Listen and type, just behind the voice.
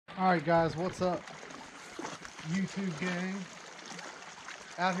Alright guys, what's up, YouTube gang?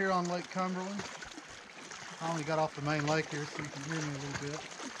 Out here on Lake Cumberland. Finally got off the main lake here so you can hear me a little bit.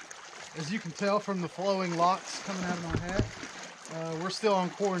 As you can tell from the flowing locks coming out of my hat, we're still on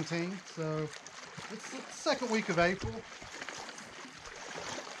quarantine, so it's the second week of April.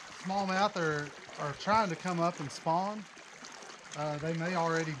 Smallmouth are trying to come up and spawn. They may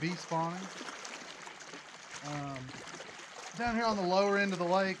already be spawning. Down here on the lower end of the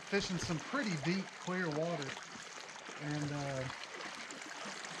lake, fishing some pretty deep, clear water. And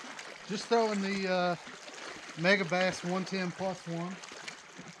just throwing the Mega Bass 110 plus one.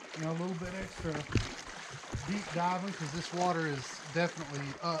 You know, a little bit extra deep diving because this water is definitely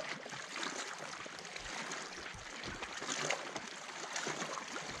up.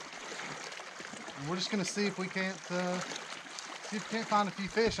 And we're just gonna see if we can't find a few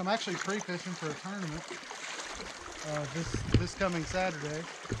fish. I'm actually pre-fishing for a tournament this coming Saturday,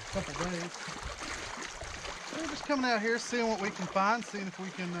 a couple days. So we're just coming out here, seeing what we can find, seeing if we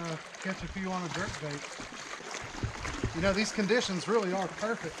can catch a few on a jerkbait. You know, these conditions really are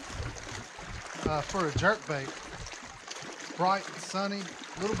perfect for a jerkbait. Bright, sunny,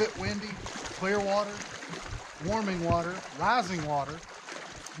 a little bit windy, clear water, warming water, rising water.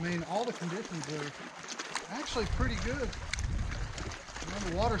 I mean, all the conditions are actually pretty good. You know,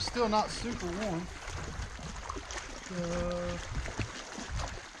 the water's still not super warm.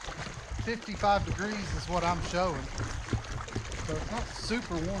 55 degrees is what I'm showing. So it's not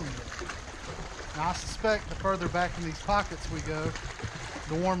super warm yet. Now I suspect the further back in these pockets we go,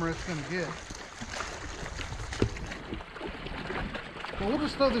 the warmer it's going to get. So we'll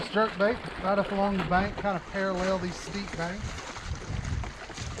just throw this jerkbait right up along the bank, kind of parallel these steep banks,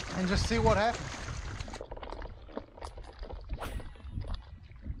 and just see what happens.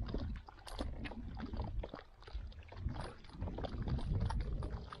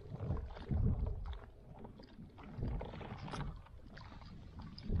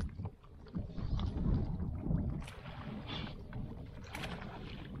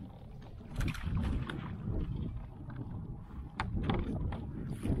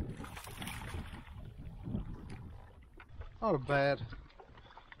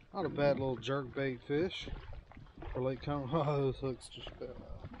 Not a bad little jerkbait fish for Lake Cumberland. Oh, those hooks just fell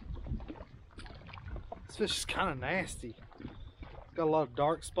out. This fish is kind of nasty. Got a lot of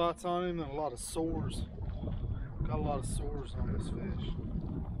dark spots on him and a lot of sores. Got a lot of sores on this fish.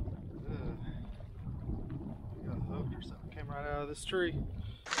 Got hooked or something. Came right out of this tree.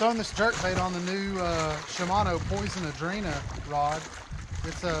 Throwing this jerkbait on the new Shimano Poison Adrena rod.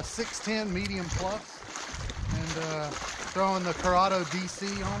 It's a 610 medium plus. And throwing the Corrado DC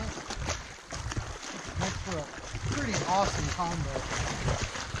on it. Makes for a pretty awesome combo.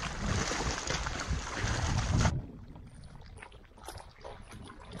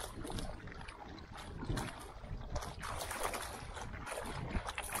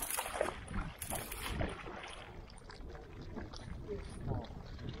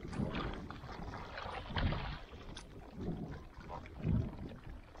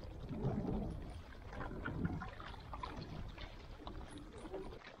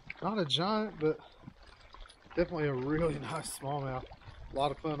 Not a giant, but definitely a really nice smallmouth. A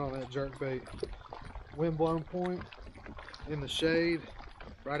lot of fun on that jerkbait. Wind-blown point in the shade,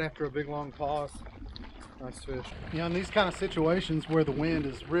 right after a big long pause. Nice fish. You know, in these kind of situations where the wind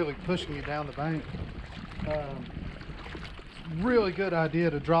is really pushing you down the bank, really good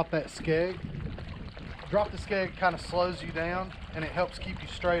idea to drop that skeg. Drop the skeg, kind of slows you down, and it helps keep you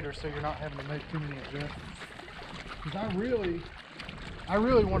straighter so you're not having to make too many adjustments. Because I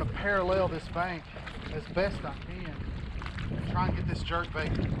really want to parallel this bank as best I can and try and get this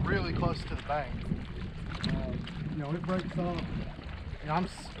jerkbait really close to the bank. You know, it breaks off. You know, I'm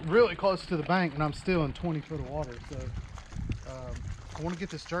really close to the bank and I'm still in 20 foot of water. So I want to get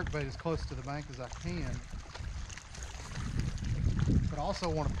this jerkbait as close to the bank as I can. But I also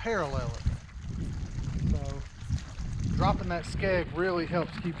want to parallel it. So dropping that skeg really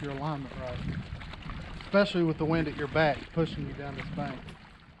helps keep your alignment right. Especially with the wind at your back pushing you down this bank.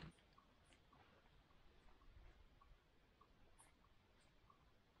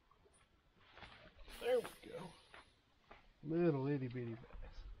 There we go. Little itty bitty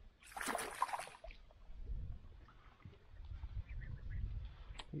bass.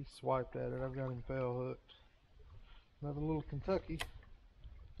 He swiped at it. I've got him fail hooked. Another little Kentucky.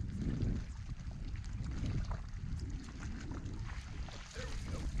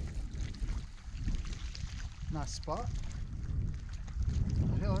 Nice spot.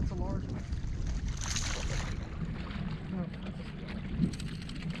 Hell, that's a large one. No, that's a spot.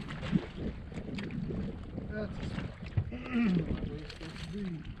 That's a spot.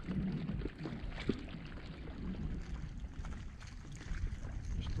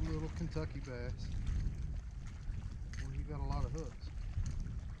 Just a little Kentucky bass. Well, you got a lot of hooks.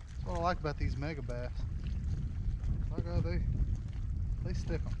 That's what I like about these mega bass. Like how they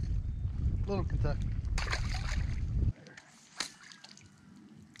stick them. Little Kentucky.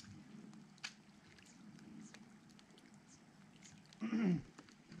 There.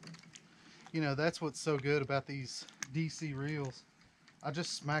 You know, that's what's so good about these DC reels. I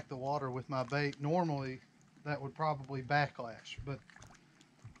just smack the water with my bait. Normally that would probably backlash, but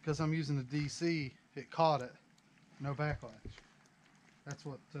because I'm using the DC, it caught it. No backlash. That's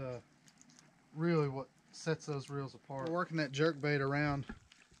what really what sets those reels apart. We're working that jerkbait around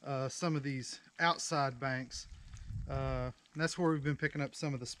some of these outside banks. That's where we've been picking up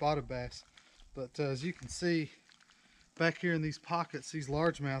some of the spotted bass. But as you can see, back here in these pockets, these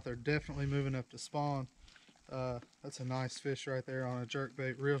largemouth are definitely moving up to spawn. That's a nice fish right there on a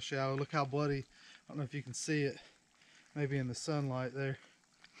jerkbait, real shallow. Look how bloody. I don't know if you can see it, maybe in the sunlight there.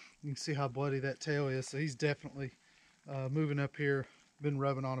 You can see how bloody that tail is. So he's definitely moving up here, been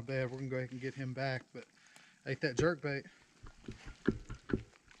rubbing on a bed. We're gonna go ahead and get him back, but ate that jerkbait.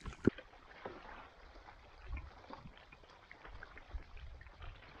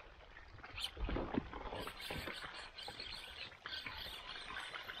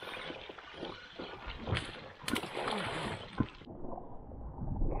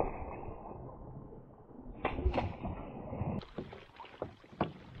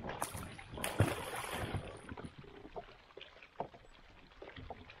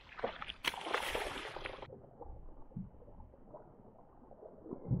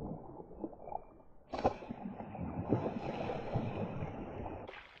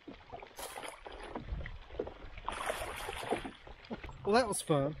 Well, that was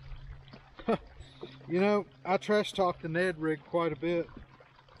fun. You know, I trash talked the Ned rig quite a bit.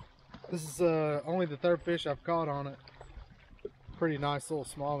 This is only the third fish I've caught on it. Pretty nice little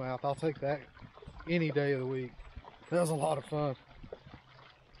smallmouth. I'll take that any day of the week. That was a lot of fun.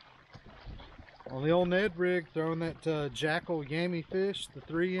 On the old Ned rig, throwing that jackal yammy fish, the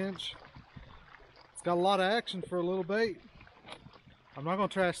 3-inch. It's got a lot of action for a little bait. I'm not gonna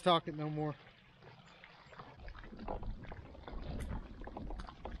trash talk it no more.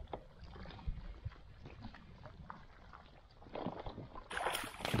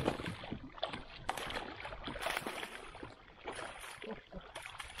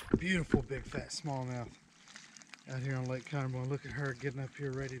 Beautiful big fat smallmouth out here on Lake Cumberland. Look at her getting up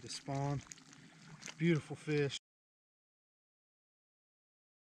here ready to spawn. Beautiful fish.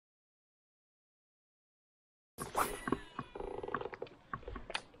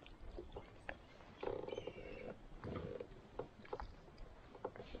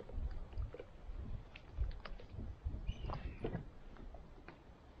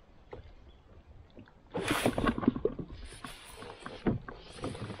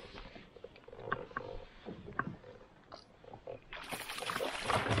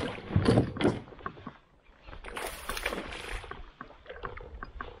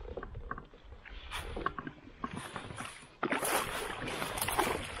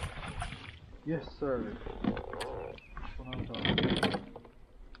 Yes, sir. That's what I'm talking about.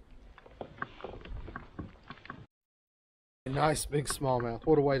 Nice big smallmouth.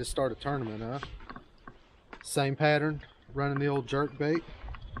 What a way to start a tournament, huh? Same pattern, running the old jerkbait.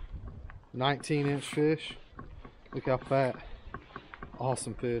 19-inch fish. Look how fat.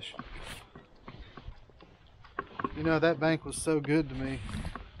 Awesome fish. You know, that bank was so good to me,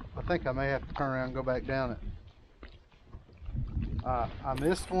 I think I may have to turn around and go back down it. I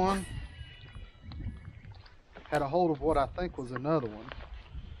missed one. Had a hold of what I think was another one,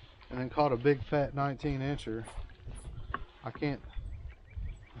 and then caught a big fat 19-incher. I think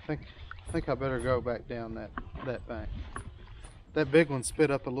I better go back down that bank. That big one spit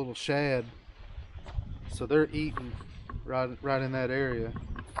up a little shad, so they're eating right in that area.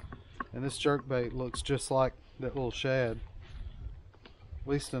 And this jerkbait looks just like that little shad, at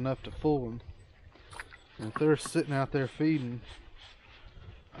least enough to fool them. And if they're sitting out there feeding,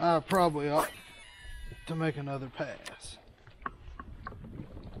 I probably ought to make another pass.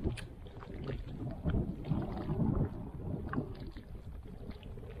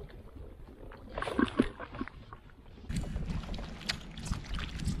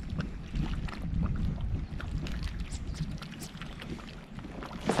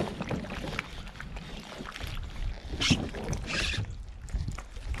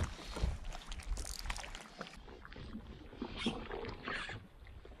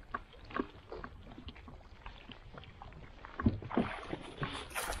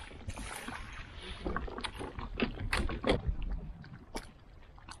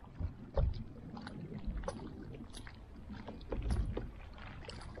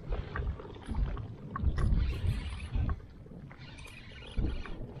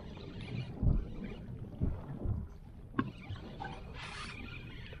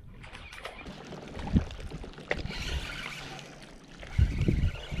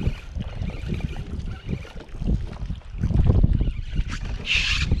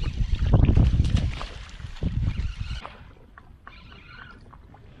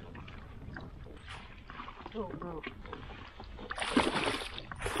 Oh no.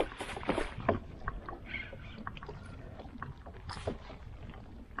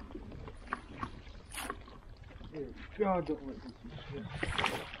 Dear God, don't let this fish go.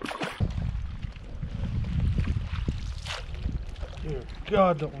 Dear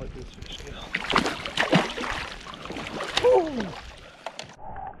God, don't let this fish go. Ooh.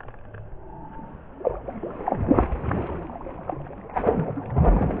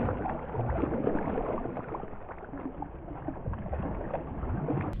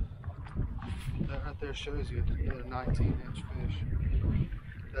 That right there shows you another 19-inch fish.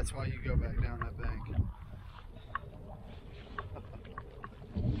 That's why you go back down that bank.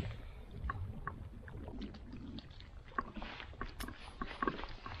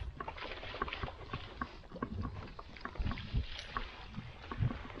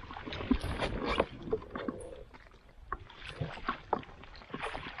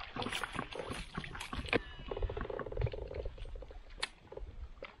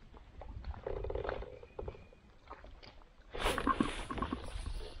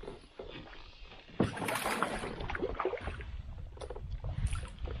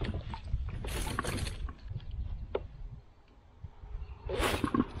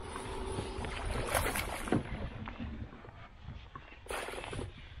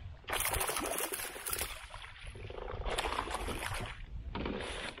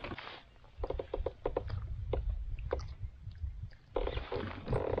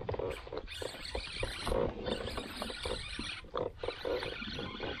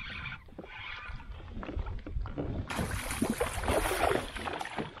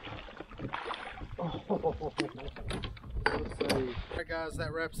 Alright guys,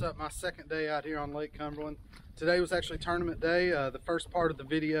 that wraps up my second day out here on Lake Cumberland. Today was actually tournament day. The first part of the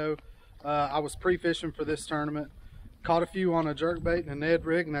video, I was pre-fishing for this tournament. Caught a few on a jerkbait and a Ned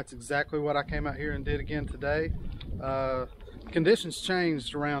rig, and that's exactly what I came out here and did again today. Conditions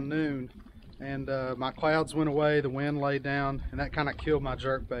changed around noon, and my clouds went away, the wind laid down, and that kind of killed my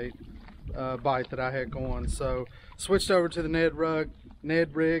jerkbait bite that I had going. So switched over to the Ned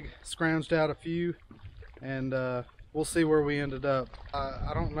rig, scrounged out a few, and we'll see where we ended up.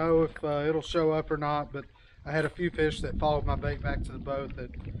 I don't know if it'll show up or not, but I had a few fish that followed my bait back to the boat that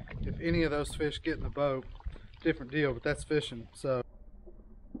if any of those fish get in the boat, different deal, but that's fishing. So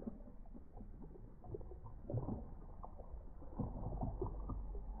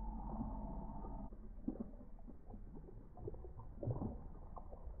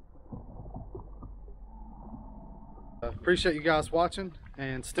appreciate you guys watching,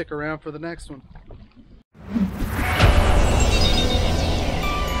 and stick around for the next one.